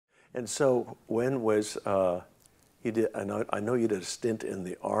And so when was you did? I know you did a stint in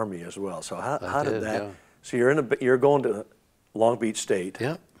the Army as well. So how did that? Yeah. So you're going to Long Beach State.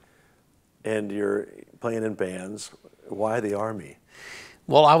 Yeah. And you're playing in bands. Why the Army?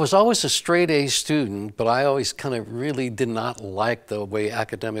 Well, I was always a straight-A student, but I always kind of really did not like the way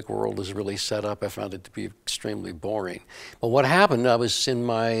academic world is really set up. I found it to be extremely boring. But what happened, I was in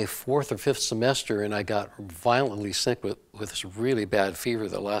my 4th or 5th semester, and I got violently sick with this really bad fever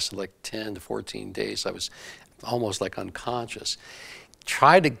that lasted like 10 to 14 days. I was almost like unconscious.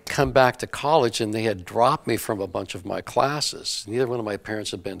 Tried to come back to college, and they had dropped me from a bunch of my classes. Neither one of my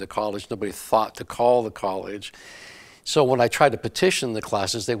parents had been to college. Nobody thought to call the college. So when I tried to petition the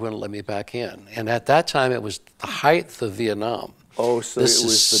classes, they wouldn't let me back in. And at that time, it was the height of Vietnam. Oh, so it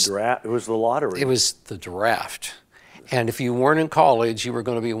was the draft. It was the lottery. It was the draft. And if you weren't in college, you were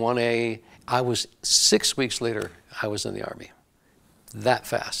going to be 1A. I was 6 weeks later, I was in the Army. That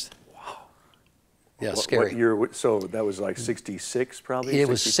fast. Wow. Yeah, scary. What year? So that was like 66, probably. It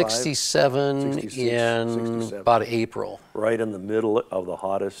was 67 in about April. Right in the middle of the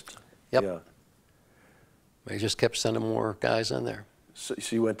hottest. Yep. Yeah. They just kept sending more guys in there. So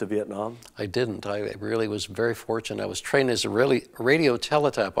you went to Vietnam? I didn't. I really was very fortunate. I was trained as a radio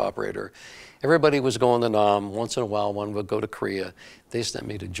teletype operator. Everybody was going to Nam. Once in a while, one would go to Korea. They sent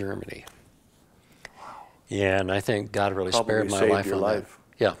me to Germany. Wow. Yeah, and I think God really spared my life on that.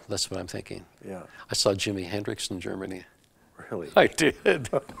 Yeah, that's what I'm thinking. Yeah. I saw Jimi Hendrix in Germany. Really? I did.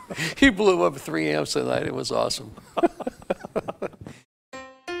 He blew up 3 amps a night. It was awesome.